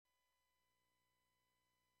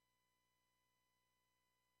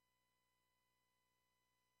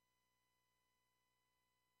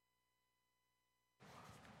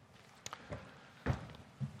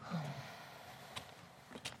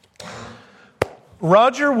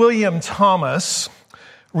Roger William Thomas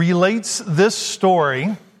relates this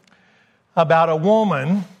story about a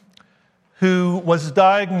woman who was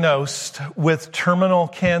diagnosed with terminal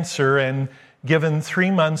cancer and given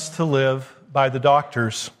 3 months to live by the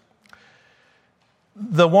doctors.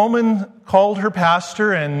 The woman called her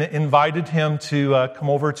pastor and invited him to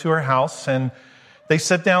come over to her house, and they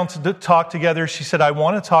sat down to talk together. She said, "I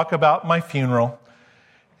want to talk about my funeral."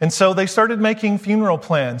 And so they started making funeral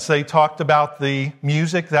plans. They talked about the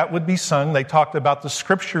music that would be sung. They talked about the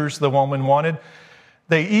scriptures the woman wanted.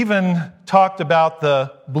 They even talked about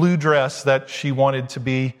the blue dress that she wanted to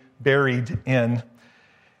be buried in.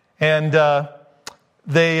 And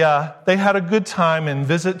they had a good time and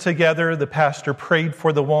visit together. The pastor prayed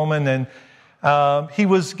for the woman, and he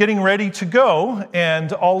was getting ready to go.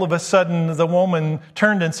 And all of a sudden, the woman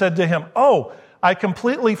turned and said to him, "Oh, I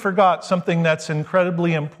completely forgot something that's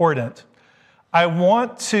incredibly important. I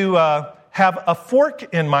want to have a fork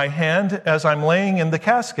in my hand as I'm laying in the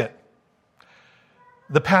casket."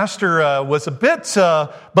 The pastor was a bit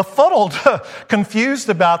befuddled, confused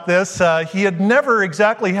about this. He had never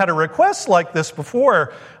exactly had a request like this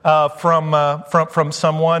before from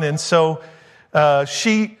someone, and so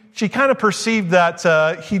she kind of perceived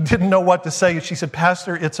that he didn't know what to say. She said,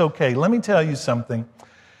 "Pastor, it's okay. Let me tell you something."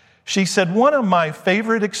 She said, "One of my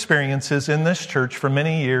favorite experiences in this church for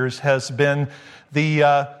many years has been the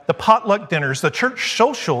potluck dinners, the church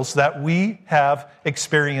socials that we have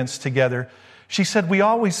experienced together." She said, I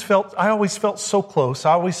always felt so close.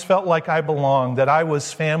 I always felt like I belonged, that I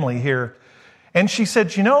was family here. And she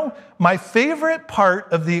said, my favorite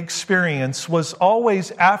part of the experience was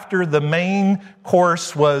always after the main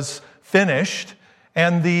course was finished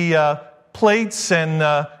and the plates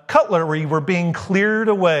and cutlery were being cleared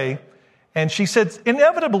away. And she said,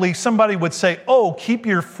 inevitably somebody would say, "Oh, keep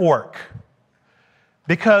your fork,"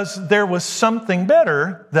 because there was something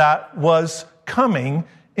better that was coming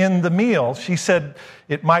in the meal. She said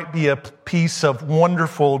it might be a piece of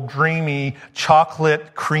wonderful, dreamy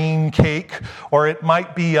chocolate cream cake, or it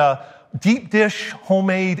might be a deep dish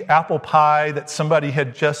homemade apple pie that somebody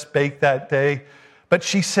had just baked that day. But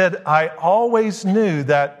she said, "I always knew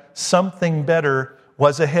that something better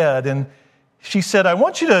was ahead." And she said, "I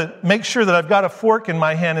want you to make sure that I've got a fork in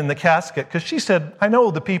my hand in the casket." Because she said, "I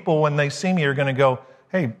know the people, when they see me, are going to go,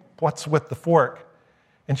 'Hey, what's with the fork?'"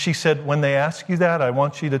 And she said, "When they ask you that, I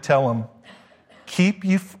want you to tell them, keep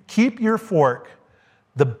your fork.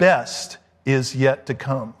 The best is yet to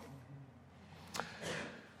come."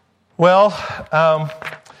 Well,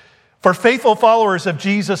 for faithful followers of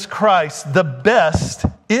Jesus Christ, the best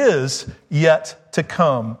is yet to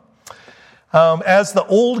come. As the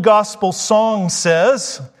old gospel song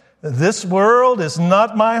says, "This world is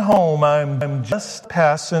not my home. I'm just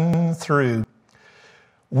passing through."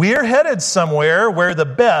 We're headed somewhere where the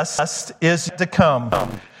best is to come.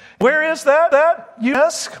 Where is that, you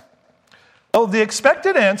ask? Well, the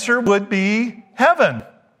expected answer would be heaven.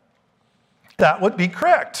 That would be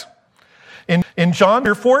correct. In John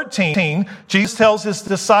 14, Jesus tells his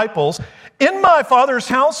disciples, "In my Father's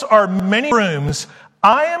house are many rooms.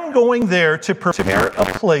 I am going there to prepare a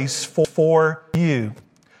place for you."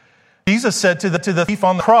 Jesus said to the thief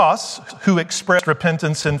on the cross who expressed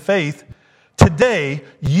repentance and faith, "Today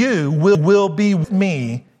you will be with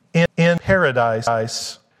me in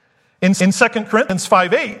paradise." In 2 Corinthians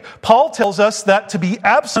 5:8, Paul tells us that to be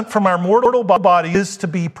absent from our mortal body is to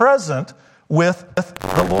be present with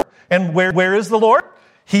the Lord. And where is the Lord?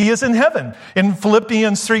 He is in heaven. In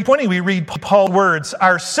Philippians 3:20, we read Paul's words,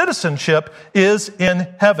 "Our citizenship is in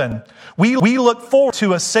heaven." We look forward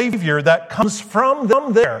to a Savior that comes from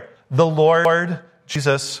there, the Lord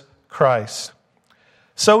Jesus Christ.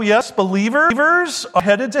 So yes, believers are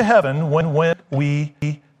headed to heaven when we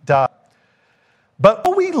die. But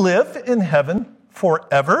will we live in heaven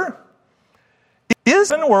forever?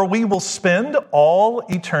 Is heaven where we will spend all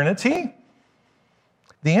eternity?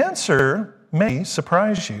 The answer may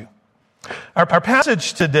surprise you. Our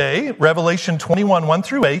passage today, Revelation 21,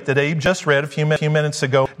 1-8, that Abe just read a few minutes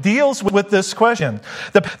ago, deals with this question.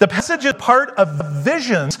 The passage is part of the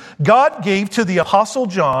visions God gave to the Apostle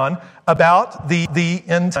John about the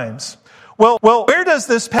end times. Well, where does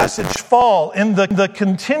this passage fall in the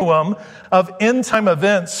continuum of end-time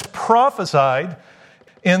events prophesied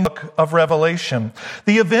in the book of Revelation?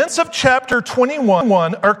 The events of chapter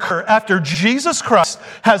 21 occur after Jesus Christ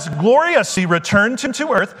has gloriously returned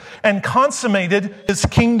to earth and consummated his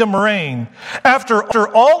kingdom reign. After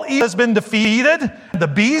all evil has been defeated, the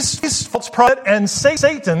beast, false prophet, and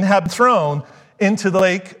Satan have been thrown into the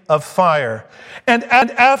lake of fire. And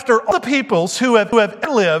after all the peoples who have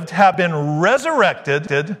lived have been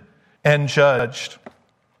resurrected and judged.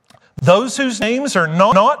 Those whose names are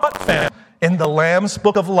not found in the Lamb's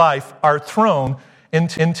book of life are thrown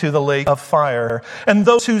into the lake of fire. And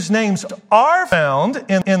those whose names are found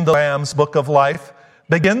in the Lamb's book of life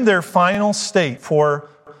begin their final state for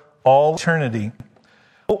all eternity.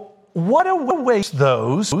 What awaits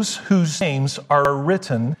those whose names are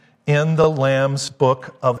written in the Lamb's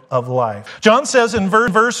book of life? John says in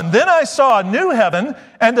verse, "Then I saw a new heaven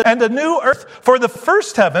and a new earth, for the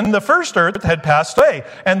first heaven, the first earth had passed away,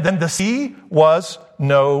 and then the sea was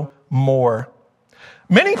no more."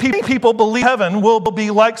 Many people believe heaven will be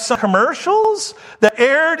like some commercials that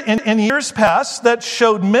aired in years past that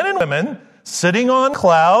showed men and women sitting on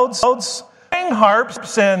clouds, playing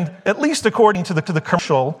harps, and, at least according to the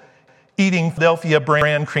commercial, eating Philadelphia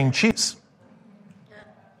brand cream cheese.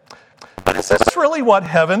 But is this really what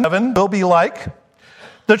heaven will be like?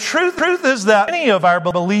 The truth is that many of our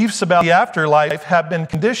beliefs about the afterlife have been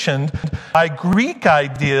conditioned by Greek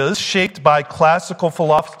ideas shaped by classical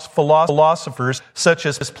philosophers such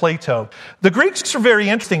as Plato. The Greeks are very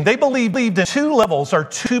interesting. They believed in two levels or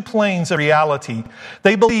two planes of reality.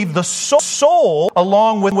 They believed the soul,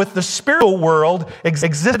 along with the spiritual world,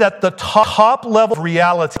 existed at the top level of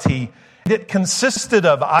reality. It consisted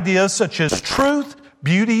of ideas such as truth,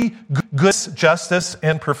 beauty, goodness, justice,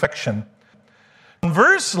 and perfection.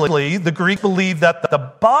 Conversely, the Greek believed that the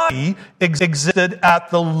body existed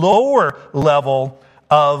at the lower level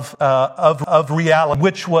of reality,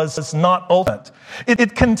 which was not ultimate.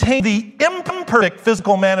 It contained the imperfect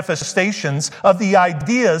physical manifestations of the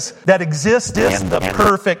ideas that exist in the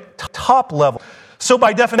perfect top level. So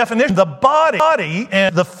by definition, the body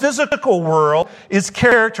and the physical world is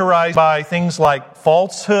characterized by things like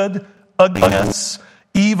falsehood, ugliness,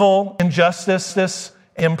 evil, injustice,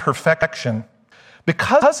 imperfection.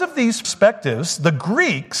 Because of these perspectives, the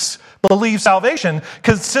Greeks believed salvation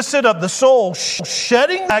consisted of the soul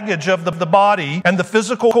shedding the baggage of the body and the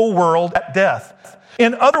physical world at death.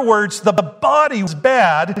 In other words, the body was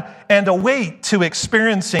bad and a weight to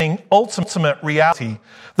experiencing ultimate reality.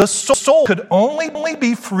 The soul could only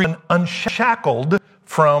be free and unshackled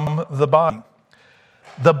from the body.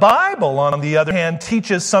 The Bible, on the other hand,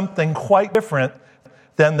 teaches something quite different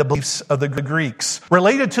than the beliefs of the Greeks.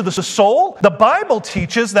 Related to the soul, the Bible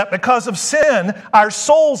teaches that because of sin, our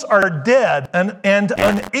souls are dead and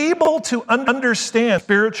unable to understand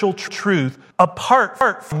spiritual truth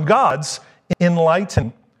apart from God's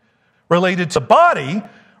enlightenment. Related to body,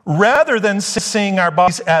 rather than seeing our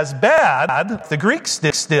bodies as bad, the Greeks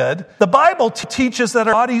did, the Bible teaches that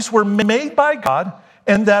our bodies were made by God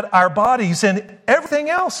and that our bodies and everything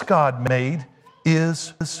else God made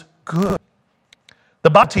is good. The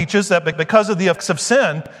Bible teaches that because of the effects of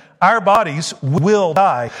sin, our bodies will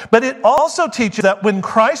die. But it also teaches that when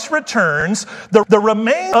Christ returns, the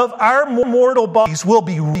remains of our mortal bodies will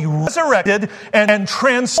be resurrected and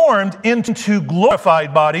transformed into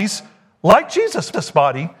glorified bodies like Jesus'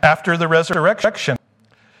 body after the resurrection.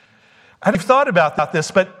 I've thought about this,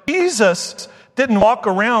 but Jesus didn't walk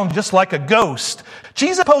around just like a ghost.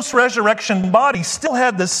 Jesus' post-resurrection body still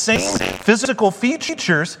had the same physical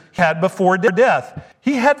features he had before death.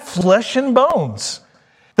 He had flesh and bones.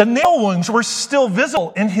 The nail wounds were still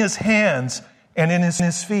visible in his hands and in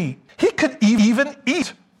his feet. He could even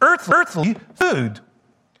eat earthly food.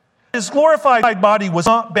 His glorified body was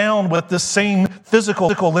not bound with the same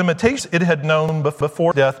physical limitations it had known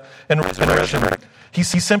before death and resurrection. He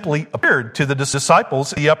simply appeared to the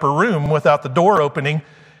disciples in the upper room without the door opening,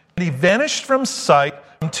 and he vanished from sight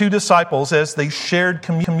from two disciples as they shared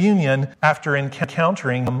communion after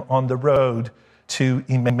encountering them on the road to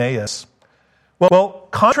Emmaus. Well,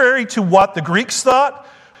 contrary to what the Greeks thought,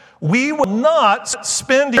 we will not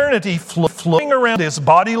spend eternity floating around as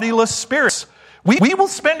bodiless spirits. We will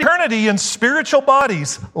spend eternity in spiritual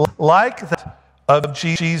bodies like that of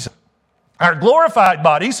Jesus. Our glorified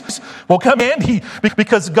bodies will come handy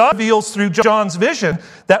because God reveals through John's vision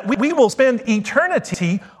that we will spend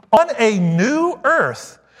eternity on a new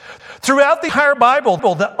earth. Throughout the entire Bible,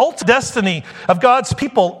 the ultimate destiny of God's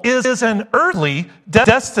people is an earthly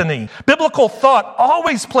destiny. Biblical thought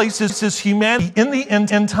always places humanity in the end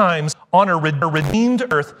times on a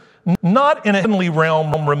redeemed earth, not in a heavenly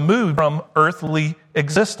realm removed from earthly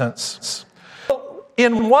existence.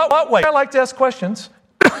 In what way? I like to ask questions.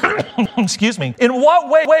 Excuse me. In what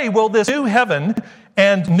way will this new heaven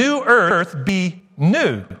and new earth be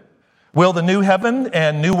new? Will the new heaven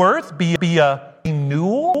and new earth be a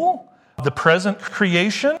renewal of the present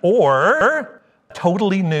creation or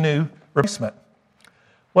totally new replacement?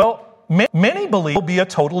 Well, many believe it will be a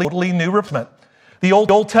totally new replacement. The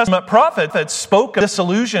Old Testament prophet that spoke of this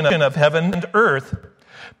illusion of heaven and earth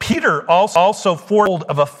Peter also foretold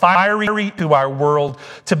of a fiery to our world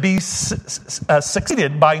to be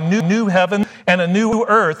succeeded by new heaven and a new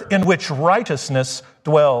earth in which righteousness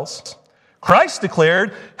dwells. Christ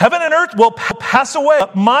declared, heaven and earth will pass away,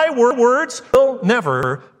 but my words will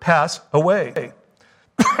never pass away.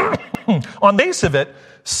 On the face of it,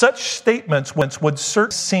 such statements would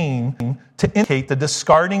certainly seem to indicate the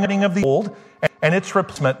discarding of the old and its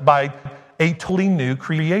replacement by a totally new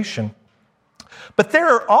creation. But there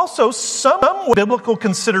are also some biblical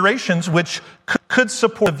considerations which could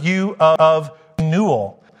support the view of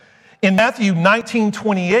renewal. In Matthew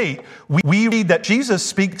 19:28, we read that Jesus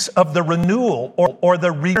speaks of the renewal or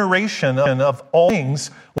the regeneration of all things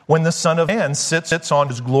when the Son of Man sits on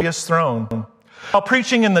his glorious throne. While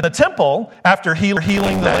preaching in the temple, after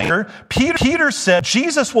healing the leper, Peter said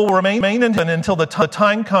Jesus will remain until the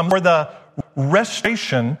time comes for the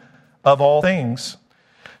restoration of all things.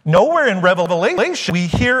 Nowhere in Revelation we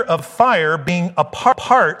hear of fire being a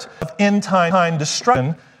part of end-time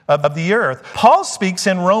destruction of the earth. Paul speaks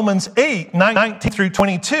in Romans 8:19 through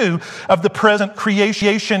 22 of the present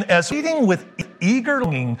creation as waiting with eager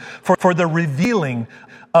longing for the revealing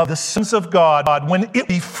of the sons of God when it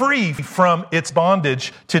be free from its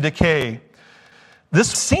bondage to decay. This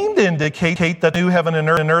seemed to indicate that new heaven and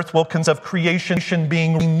earth will consist of creation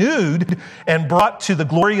being renewed and brought to the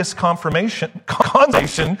glorious consummation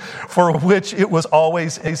for which it was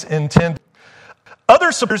always intended.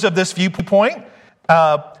 Other supporters of this viewpoint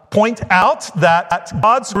point out that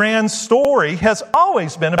God's grand story has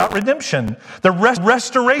always been about redemption, the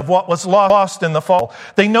restoration of what was lost in the fall.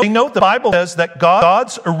 They note the Bible says that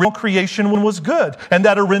God's original creation was good, and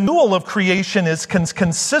that a renewal of creation is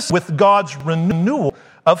consistent with God's renewal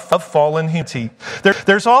of fallen humanity.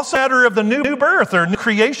 There's also a matter of the new birth or new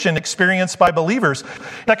creation experienced by believers.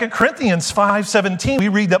 2 Corinthians 5:17, we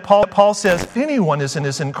read that Paul says, if anyone is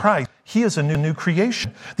in Christ, he is a new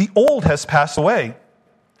creation. The old has passed away.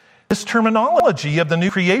 This terminology of the new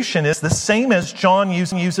creation is the same as John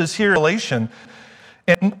uses here in Revelation.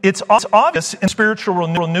 And it's obvious in spiritual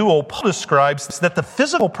renewal, Paul describes that the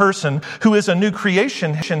physical person who is a new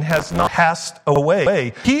creation has not passed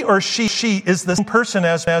away. He or she is the same person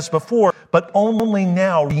as before, but only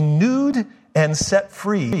now renewed and set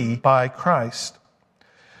free by Christ.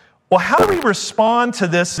 Well, how do we respond to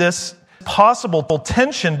this possible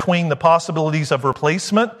tension between the possibilities of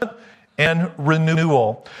replacement and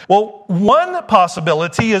renewal? Well, one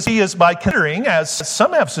possibility is by considering, as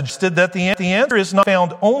some have suggested, that the answer is not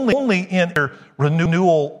found only in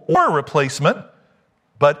renewal or replacement,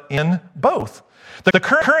 but in both. The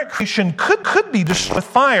current creation could be destroyed with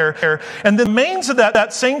fire, and the remains of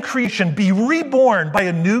that same creation be reborn by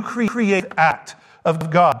a new creative act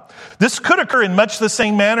of God. This could occur in much the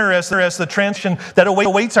same manner as the transition that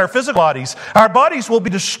awaits our physical bodies. Our bodies will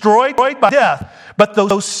be destroyed by death, but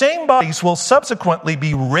those same bodies will subsequently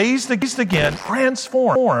be raised again,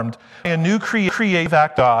 transformed by a new creative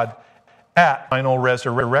act of God at final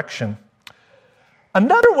resurrection.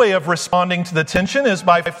 Another way of responding to the tension is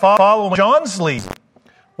by following John's lead.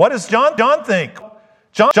 What does John think?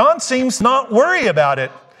 John seems to not worry about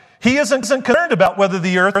it. He isn't concerned about whether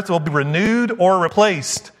the earth will be renewed or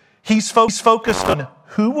replaced. He's focused on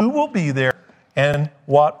who will be there and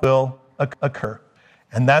what will occur.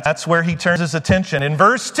 And that's where he turns his attention. In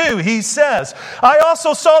verse 2, he says, I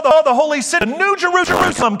also saw the holy city, the new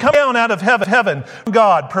Jerusalem, come down out of heaven,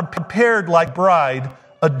 God, prepared like bride,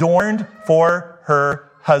 adorned for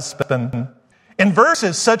her husband. In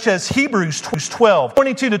verses such as Hebrews 12,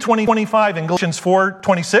 22 to 25, and Galatians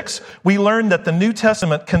 4:26, we learn that the New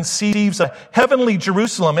Testament conceives of heavenly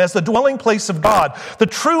Jerusalem as the dwelling place of God, the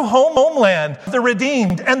true homeland of the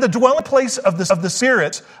redeemed, and the dwelling place of the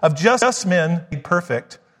spirits of just men made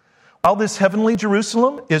perfect. While this heavenly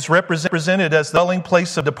Jerusalem is represented as the dwelling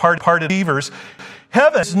place of departed believers,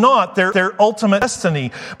 heaven is not their ultimate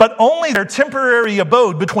destiny, but only their temporary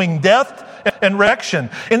abode between death and resurrection.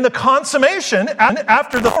 In the consummation, and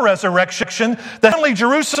after the resurrection, the heavenly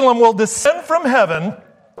Jerusalem will descend from heaven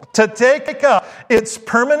to take up its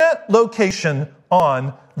permanent location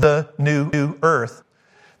on the new earth.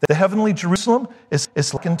 The heavenly Jerusalem is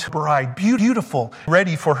likened to a bride, beautiful,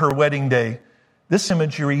 ready for her wedding day. This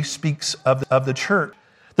imagery speaks of the church.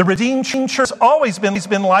 The redeemed church has always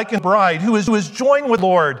been like a bride who is joined with the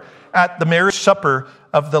Lord at the marriage supper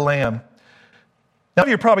of the Lamb. Now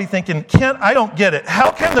you're probably thinking, Kent, I don't get it.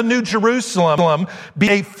 How can the New Jerusalem be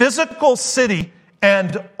a physical city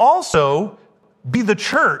and also be the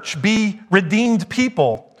church, be redeemed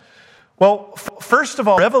people? Well, first of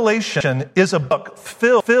all, Revelation is a book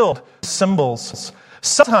filled with symbols.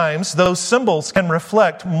 Sometimes those symbols can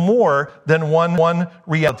reflect more than one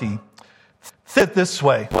reality. Think it this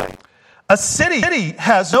way. A city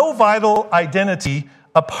has no vital identity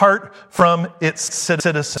apart from its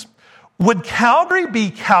citizens. Would Calgary be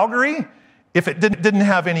Calgary if it didn't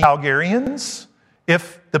have any Calgarians?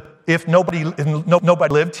 If nobody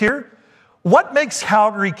lived here? What makes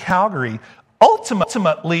Calgary Calgary?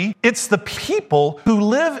 Ultimately, it's the people who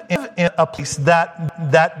live in a place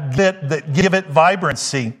that give it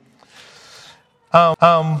vibrancy.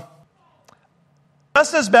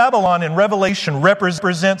 Just as Babylon in Revelation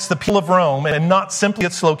represents the people of Rome and not simply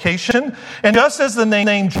its location, and just as the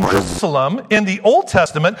name Jerusalem in the Old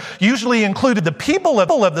Testament usually included the people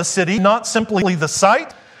of the city, not simply the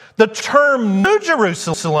site, the term New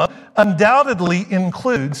Jerusalem undoubtedly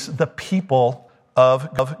includes the people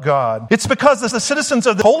of God. It's because the citizens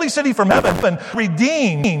of the holy city from heaven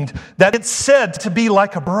redeemed that it's said to be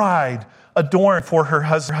like a bride adorned for her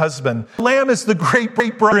husband. The Lamb is the great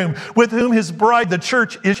bridegroom with whom his bride, the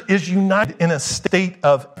church, is united in a state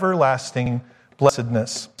of everlasting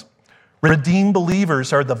blessedness. Redeemed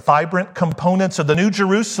believers are the vibrant components of the New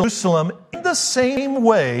Jerusalem in the same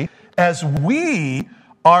way as we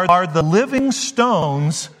are the living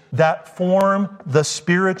stones that form the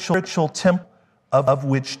spiritual temple of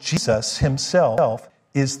which Jesus himself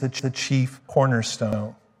is the chief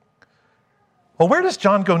cornerstone. Well, where does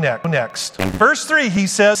John go next? In verse 3, he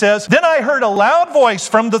says, "Then I heard a loud voice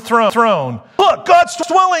from the throne. Look, God's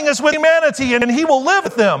dwelling is with humanity, and he will live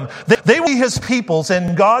with them. They will be his peoples,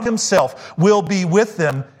 and God himself will be with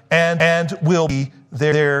them and will be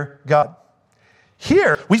their God."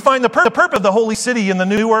 Here, we find the purpose of the holy city in the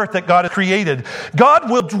new earth that God has created. God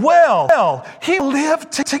will dwell. He will live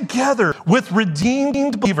together with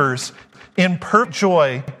redeemed believers in perfect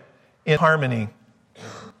joy, in harmony.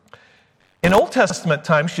 In Old Testament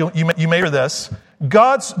times, you may hear this,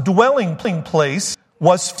 God's dwelling place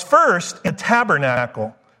was first in a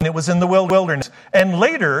tabernacle, and it was in the wilderness, and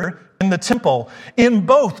later in the temple. In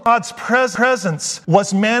both, God's presence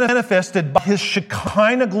was manifested by his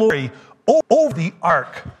Shekinah glory over the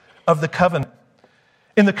Ark of the Covenant.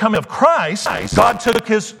 In the coming of Christ, God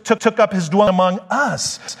took up his dwelling among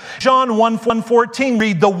us. John 1:14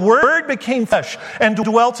 read, "The Word became flesh and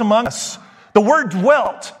dwelt among us." The word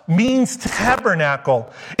dwelt means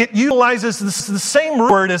tabernacle. It utilizes the same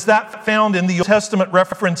word as that found in the Old Testament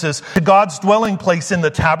references to God's dwelling place in the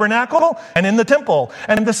tabernacle and in the temple.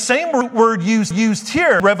 And the same word used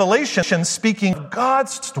here, Revelation, speaking of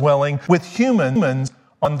God's dwelling with humans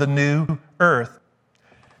on the new earth.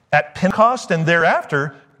 At Pentecost and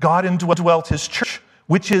thereafter, God indwelt his church,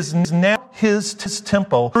 which is now his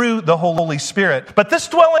temple through the Holy Spirit. But this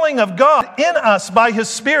dwelling of God in us by his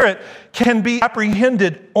Spirit can be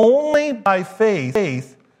apprehended only by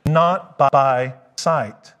faith, not by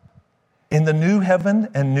sight. In the new heaven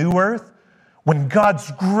and new earth, when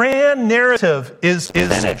God's grand narrative is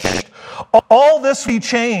finished, all this will be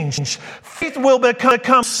changed. Faith will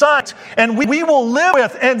become sight, and we will live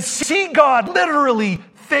with and see God literally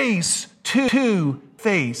face to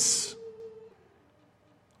face.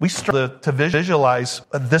 We start to visualize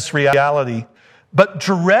this reality. But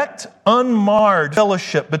direct, unmarred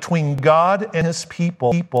fellowship between God and his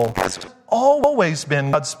people has always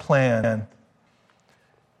been God's plan.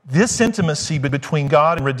 This intimacy between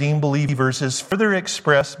God and redeemed believers is further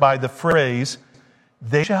expressed by the phrase,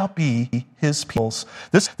 "They shall be his peoples."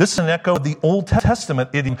 This is an echo of the Old Testament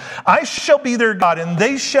idiom, "I shall be their God, and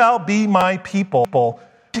they shall be my people."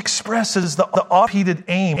 It expresses the oft-repeated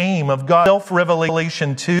aim of God's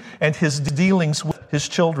self-revelation to and his dealings with his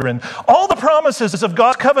children. All the promises of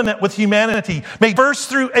God's covenant with humanity, made first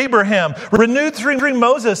through Abraham, renewed through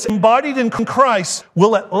Moses, embodied in Christ,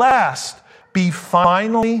 will at last be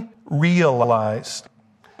finally realized.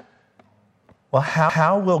 Well,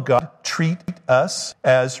 how will God treat us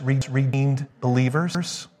as redeemed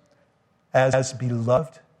believers, as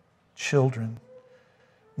beloved children?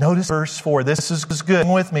 Notice verse 4. This is good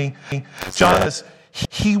with me. John says,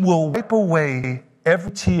 he will wipe away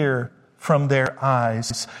every tear from their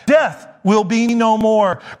eyes. Death will be no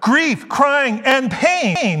more. Grief, crying, and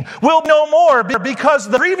pain will be no more because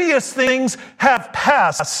the previous things have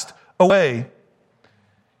passed away.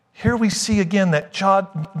 Here we see again that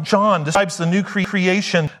John describes the new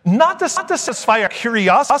creation not to satisfy our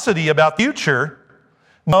curiosity about the future,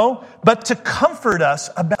 no, but to comfort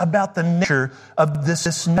us about the nature of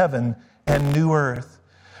this heaven and new earth.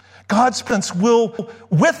 God's presence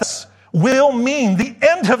with us will mean the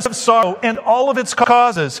end of sorrow and all of its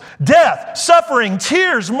causes. Death, suffering,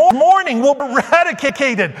 tears, mourning will be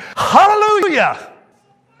eradicated. Hallelujah!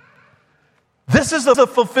 This is the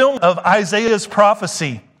fulfillment of Isaiah's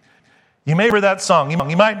prophecy. You may remember that song. You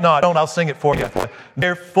might not. I'll sing it for you.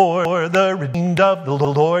 Therefore the redeemed of the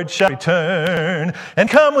Lord shall return and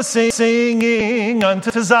come with singing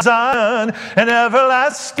unto Zion, and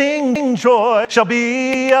everlasting joy shall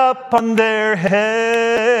be upon their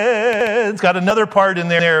heads. Got another part in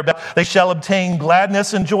there about they shall obtain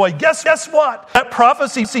gladness and joy. Guess what? That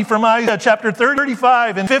prophecy from Isaiah chapter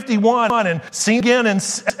 35 and 51 and seen again in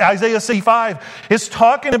Isaiah 65 is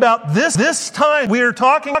talking about this time. We are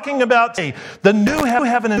talking about the new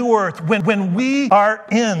heaven and new earth when we are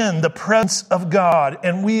in the presence of God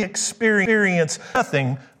and we experience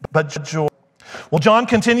nothing but joy. Well, John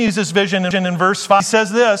continues his vision in verse 5. He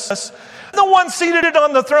says this, the one seated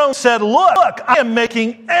on the throne said, look, I am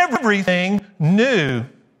making everything new.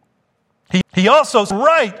 He also is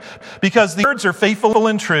right because the words are faithful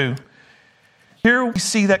and true. Here we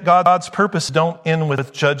see that God's purpose don't end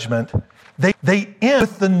with judgment. They end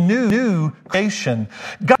with the new creation.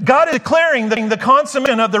 God is declaring the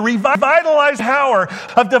consummation of the revitalized power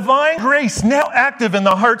of divine grace now active in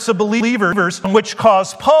the hearts of believers, which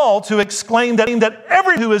caused Paul to exclaim that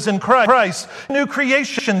everyone who is in Christ, new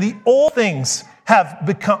creation, the old things have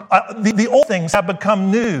become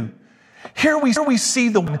new. Here we see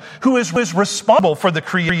the one who is responsible for the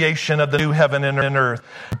creation of the new heaven and earth.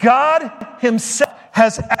 God himself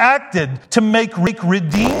has acted to make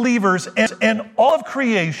redeemed believers and all of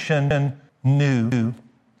creation new.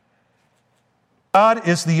 God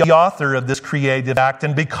is the author of this creative act,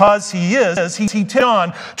 and because he is, he takes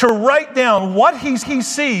on to write down what he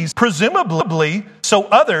sees, presumably so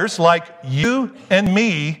others like you and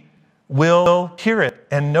me will hear it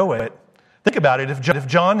and know it. Think about it. If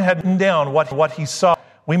John had written down what he saw,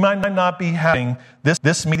 we might not be having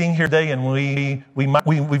this meeting here today, and we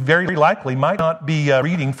very likely might not be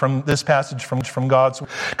reading from this passage from God's Word.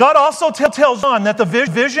 God also tells John that the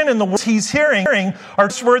vision and the words he's hearing are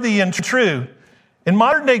trustworthy and true. In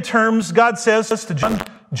modern day terms, God says to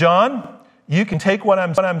John, you can take what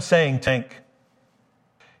I'm saying, take.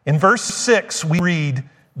 In verse 6, we read,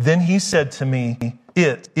 then he said to me,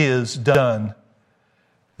 it is done.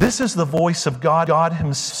 This is the voice of God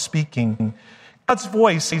himself speaking. God's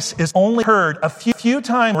voice is only heard a few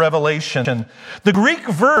times in Revelation. The Greek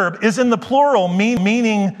verb is in the plural,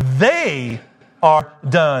 meaning they are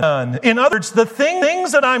done. In other words, the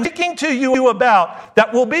things that I'm speaking to you about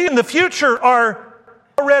that will be in the future are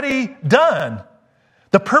already done.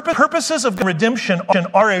 The purposes of redemption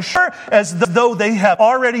are as sure as though they have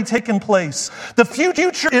already taken place. The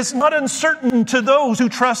future is not uncertain to those who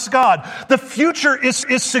trust God. The future is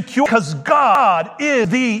secure because God is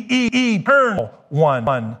the eternal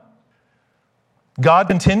one. God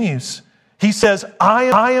continues. He says,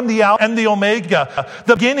 I am the Alpha and the Omega,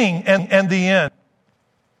 the beginning and the end.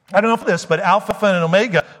 I don't know if this, but Alpha and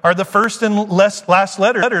Omega are the first and last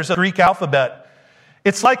letters of the Greek alphabet.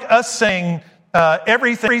 It's like us saying,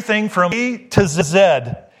 everything from A to Z.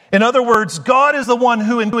 In other words, God is the one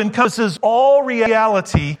who encompasses all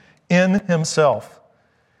reality in himself.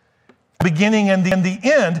 Beginning and the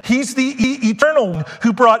end, he's the eternal one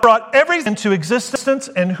who brought everything into existence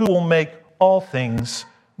and who will make all things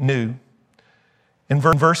new. In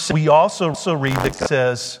verse 6, we also read that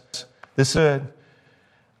says, this is,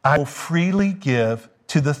 I will freely give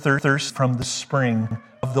to the thirst from the spring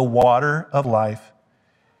of the water of life.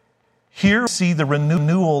 Here we see the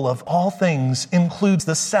renewal of all things includes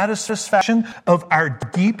the satisfaction of our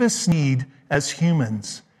deepest need as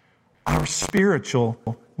humans, our spiritual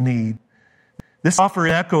need. This offers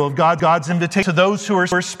an echo of God's invitation to those who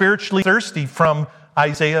are spiritually thirsty from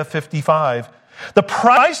Isaiah 55. The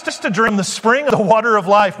price to drink from the spring of the water of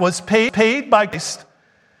life was paid by Christ.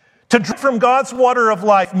 To drink from God's water of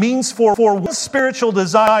life means for one spiritual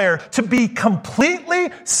desire to be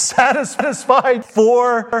completely satisfied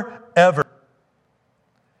forever.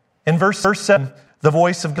 In verse 7, the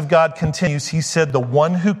voice of God continues. He said, the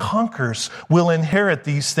one who conquers will inherit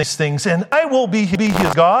these things, and I will be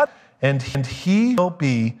his God, and he will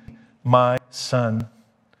be my son.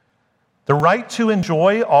 The right to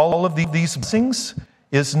enjoy all of these blessings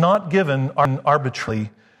is not given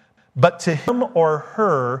arbitrarily, but to him or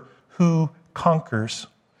her who conquers.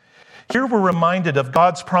 Here we're reminded of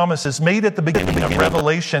God's promises made at the beginning of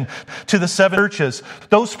Revelation to the 7 churches.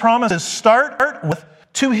 Those promises start with,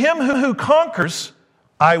 to him who conquers,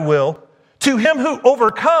 I will. To him who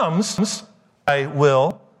overcomes, I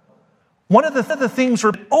will. One of the themes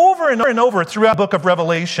over and over throughout the book of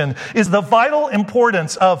Revelation is the vital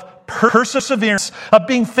importance of perseverance, of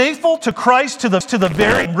being faithful to Christ to the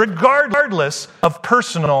very end, regardless of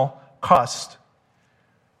personal cost.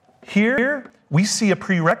 Here we see a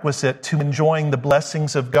prerequisite to enjoying the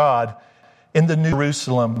blessings of God in the New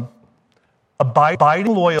Jerusalem. Abiding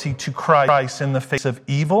loyalty to Christ in the face of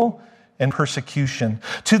evil and persecution.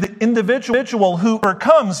 To the individual who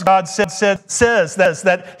overcomes, God says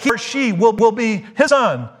that he or she will be his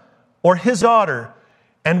son or his daughter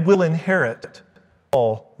and will inherit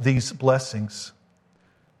all these blessings.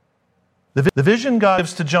 The vision God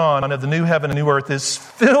gives to John of the new heaven and new earth is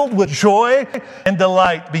filled with joy and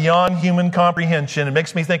delight beyond human comprehension. It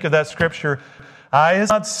makes me think of that scripture, eye has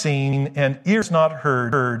not seen and ears not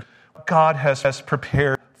heard, God has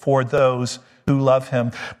prepared for those who love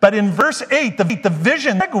him. But in verse 8, the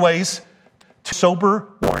vision segues to sober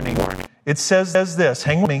warning. It says this,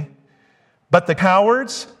 hang with me. But the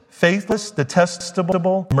cowards, faithless,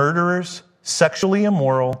 detestable, murderers, sexually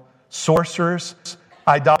immoral, sorcerers,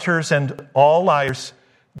 idolaters, and all liars,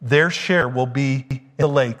 their share will be in the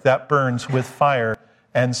lake that burns with fire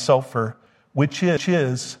and sulfur, which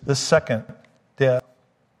is the second death.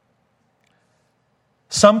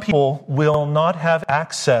 Some people will not have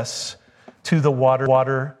access to the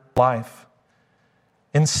water life.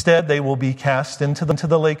 Instead, they will be cast into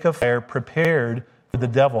the lake of fire, prepared for the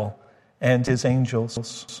devil and his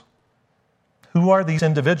angels. Who are these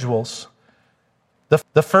individuals?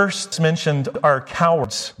 The first mentioned are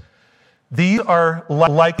cowards. These are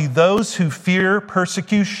likely those who fear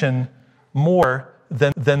persecution more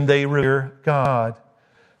than they revere God.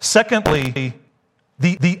 Secondly,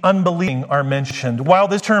 the unbelieving are mentioned. While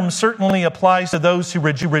this term certainly applies to those who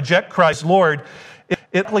reject Christ Lord,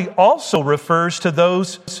 it also refers to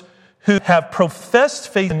those who have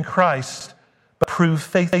professed faith in Christ but prove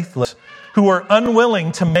faithless, who are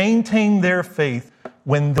unwilling to maintain their faith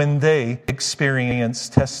when they experience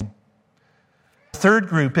testing. The third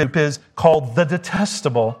group is called the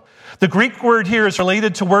detestable. The Greek word here is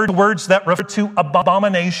related to words that refer to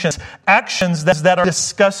abominations, actions that are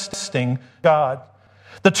disgusting God.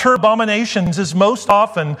 The term abominations is most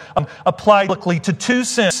often applied to two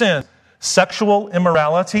sins, sexual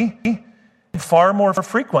immorality, and far more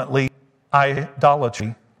frequently,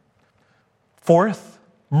 idolatry. Fourth,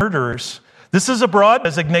 murderers. This is a broad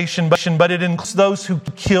designation, but it includes those who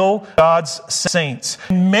kill God's saints.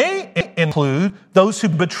 It may include those who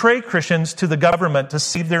betray Christians to the government to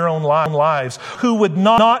save their own lives, who would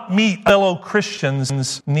not meet fellow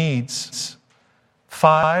Christians' needs.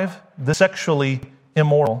 5, the sexually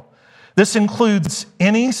immoral. This includes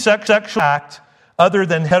any sexual act other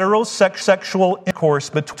than heterosexual intercourse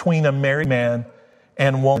between a married man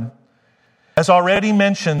and woman. As already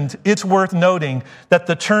mentioned, it's worth noting that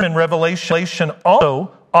the term in Revelation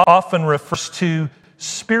also often refers to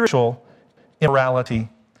spiritual immorality.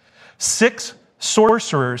 6,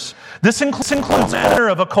 sorcerers. This includes all manner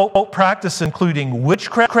of occult practice, including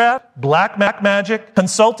witchcraft, black magic,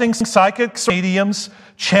 consulting psychics, mediums,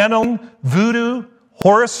 channeling, voodoo,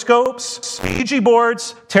 horoscopes, Ouija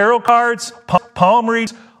boards, tarot cards, palm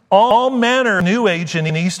reads, all manner of New Age and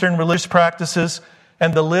Eastern religious practices,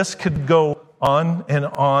 and the list could go on and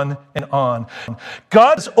on and on.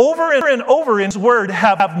 God's over and over in His Word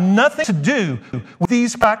have nothing to do with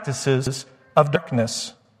these practices of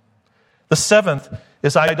darkness. The 7th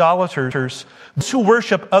is idolaters, those who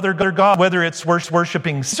worship other gods, whether it's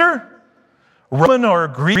worshiping Caesar, Roman or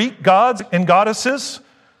Greek gods and goddesses,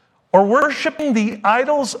 or worshiping the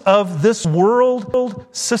idols of this world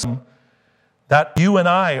system that you and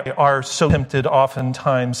I are so tempted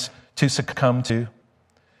oftentimes to succumb to.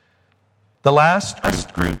 The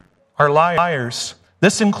last group are liars.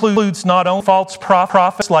 This includes not only false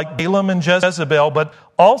prophets like Balaam and Jezebel, but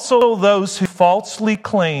also those who falsely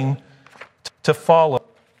claim to follow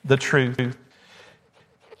the truth.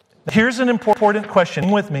 Here's an important question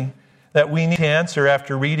with me that we need to answer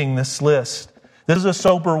after reading this list. This is a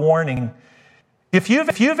sober warning. If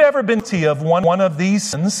you've ever been guilty of one of these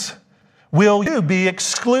sins, will you be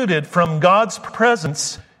excluded from God's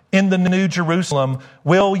presence in the New Jerusalem?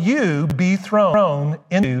 Will you be thrown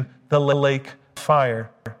into the lake of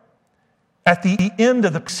fire? At the end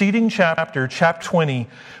of the preceding chapter 20,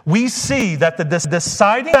 we see that the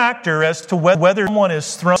deciding factor as to whether someone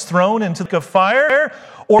is thrown into the lake of fire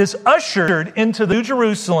or is ushered into the New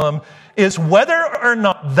Jerusalem is whether or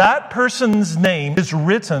not that person's name is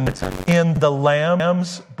written in the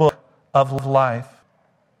Lamb's book of life.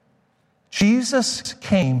 Jesus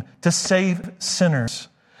came to save sinners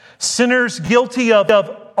guilty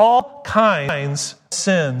of all kinds of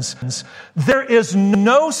sins. There is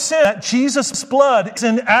no sin that Jesus' blood is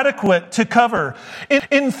inadequate to cover.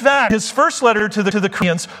 In fact, his first letter to the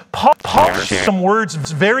Corinthians, Paul shares some words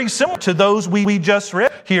very similar to those we just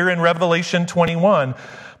read here in Revelation 21.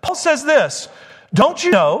 Paul says this, "Don't you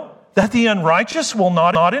know that the unrighteous will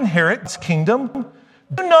not inherit God's kingdom?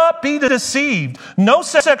 Do not be deceived. No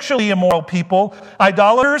sexually immoral people,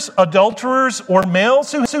 idolaters, adulterers, or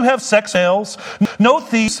males who have sex males, no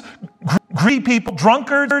thieves, greedy people,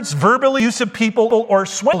 drunkards, verbally abusive people, or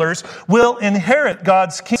swindlers will inherit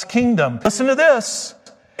God's kingdom. Listen to this.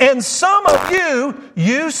 And some of you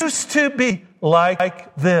used to be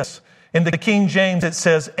like this. In the King James it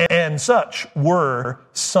says, and such were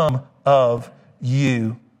some of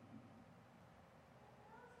you.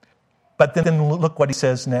 But then look what he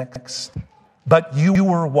says next. But you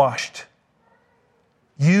were washed.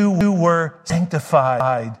 You were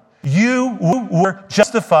sanctified. You were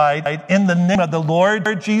justified in the name of the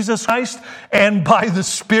Lord Jesus Christ and by the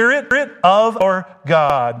Spirit of our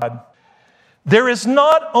God. There is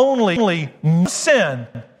not only sin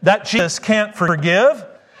that Jesus can't forgive.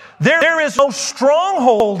 There is no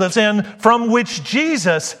stronghold of sin from which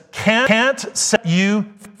Jesus can't set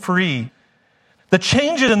you free. The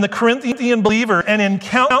changes in the Corinthian believer and in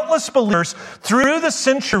countless believers through the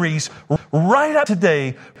centuries, right up to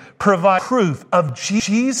today, provide proof of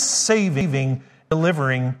Jesus' saving,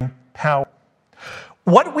 delivering power.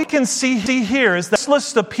 What we can see here is this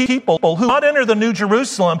list of people who will not enter the New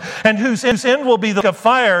Jerusalem and whose end will be the lake of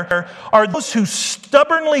fire are those who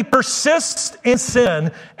stubbornly persist in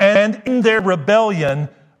sin and in their rebellion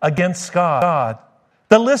against God.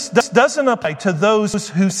 The list doesn't apply to those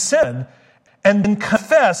who sin and then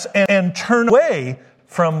confess and turn away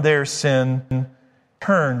from their sin and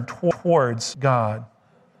turn towards God.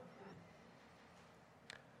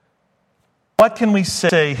 What can we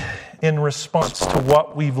say in response to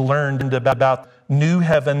what we've learned about new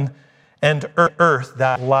heaven and earth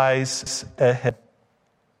that lies ahead?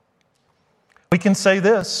 We can say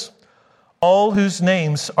this: all whose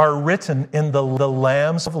names are written in the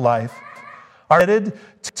Lambs of life are headed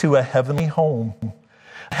to a heavenly home.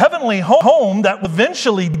 Heavenly home that will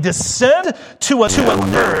eventually descend to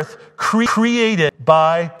an earth created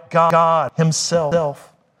by God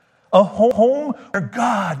Himself. A home where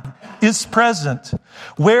God is present,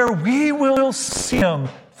 where we will see Him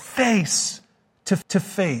face to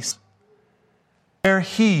face, where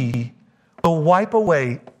He will wipe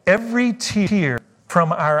away every tear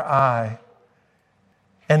from our eye,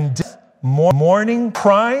 and death, mourning,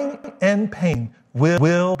 crying, and pain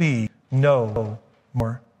will be no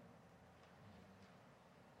more.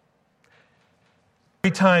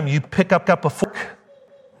 Every time you pick up a fork,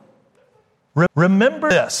 remember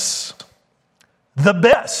this: the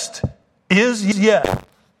best is yet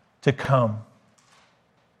to come.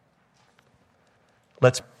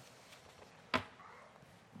 Let's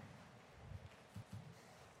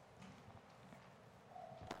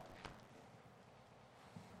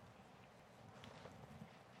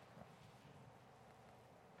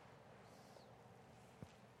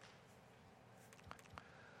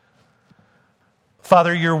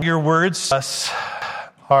Father, your words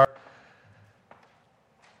are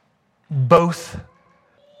both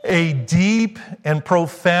a deep and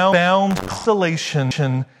profound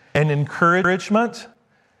consolation and encouragement,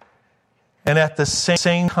 and at the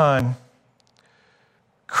same time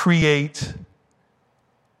create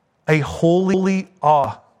a holy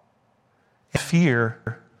awe and fear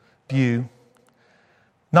of you.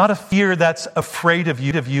 Not a fear that's afraid of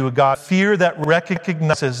you, God. Fear that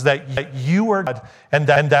recognizes that you are God and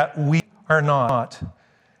that we are not.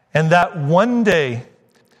 And that one day,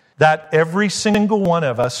 that every single one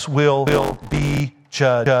of us will be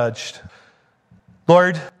judged.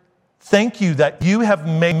 Lord, thank you that you have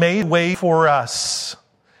made way for us.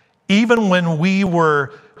 Even when we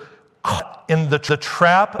were caught in the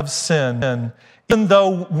trap of sin, even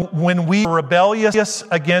though when we were rebellious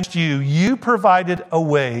against you, you provided a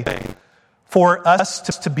way for us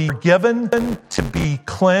to be forgiven, to be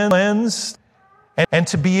cleansed, and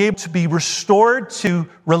to be able to be restored to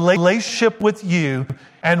relationship with you.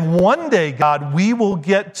 And one day, God, we will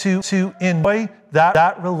get to enjoy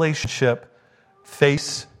that relationship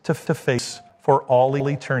face to face for all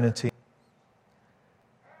eternity.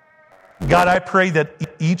 God, I pray that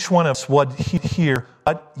each one of us would hear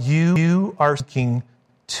what you are speaking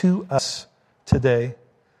to us today.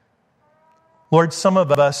 Lord, some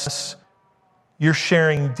of us, you're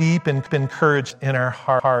sharing deep and encouragement in our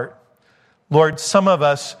heart. Lord, some of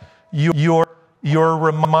us, you're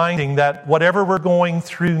reminding that whatever we're going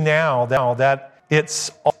through now, that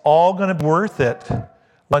it's all going to be worth it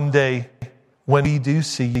one day when we do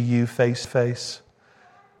see you face to face.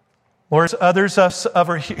 Lord, others of us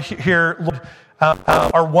over here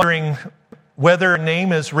are wondering whether a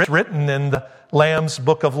name is written in the Lamb's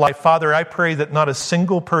Book of Life. Father, I pray that not a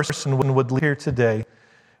single person would leave here today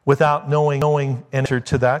without knowing an answer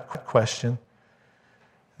to that question.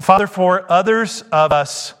 Father, for others of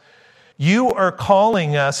us, you are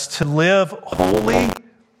calling us to live holy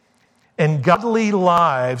and godly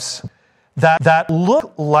lives that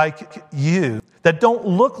look like you, that don't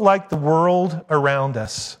look like the world around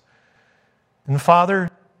us. And Father,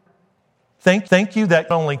 thank you that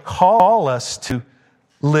you only call us to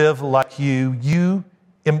live like you. You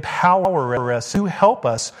empower us. You help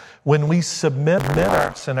us when we submit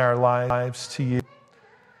us in our lives to you.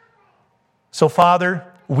 So Father,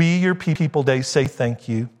 we, your people today, say thank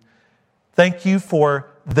you. Thank you for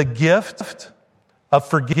the gift of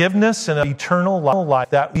forgiveness and of eternal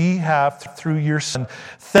life that we have through your Son.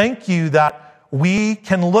 Thank you that we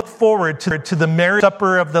can look forward to the marriage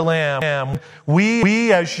supper of the Lamb.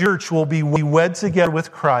 We as your church will be wed together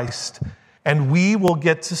with Christ, and we will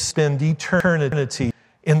get to spend eternity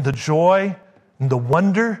in the joy and the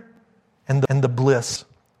wonder and the bliss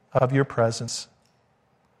of your presence.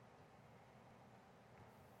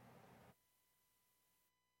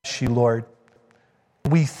 You, Lord,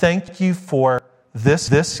 we thank you for this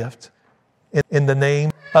gift. In the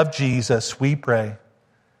name of Jesus, we pray.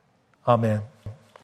 Amen.